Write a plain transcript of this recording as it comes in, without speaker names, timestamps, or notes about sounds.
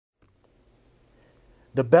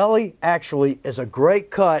The belly actually is a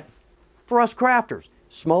great cut for us crafters.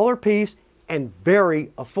 Smaller piece and very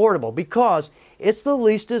affordable because it's the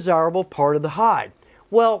least desirable part of the hide.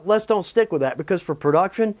 Well, let's don't stick with that because for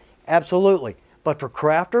production, absolutely. But for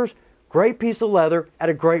crafters, great piece of leather at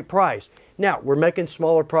a great price. Now, we're making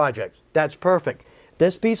smaller projects. That's perfect.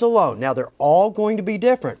 This piece alone, now they're all going to be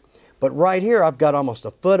different, but right here I've got almost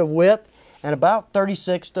a foot of width and about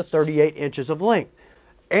 36 to 38 inches of length.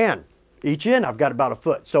 And each end I've got about a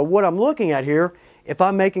foot. So what I'm looking at here, if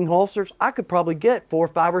I'm making holsters, I could probably get 4,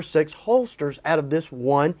 5, or 6 holsters out of this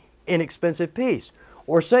one inexpensive piece.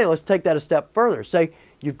 Or say, let's take that a step further. Say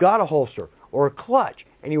you've got a holster or a clutch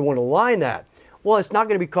and you want to line that. Well, it's not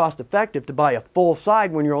going to be cost effective to buy a full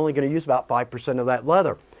side when you're only going to use about 5% of that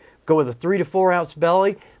leather. Go with a 3 to 4 ounce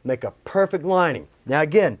belly, make a perfect lining. Now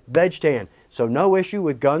again, veg tan, so no issue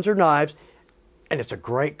with guns or knives, and it's a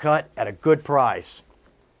great cut at a good price.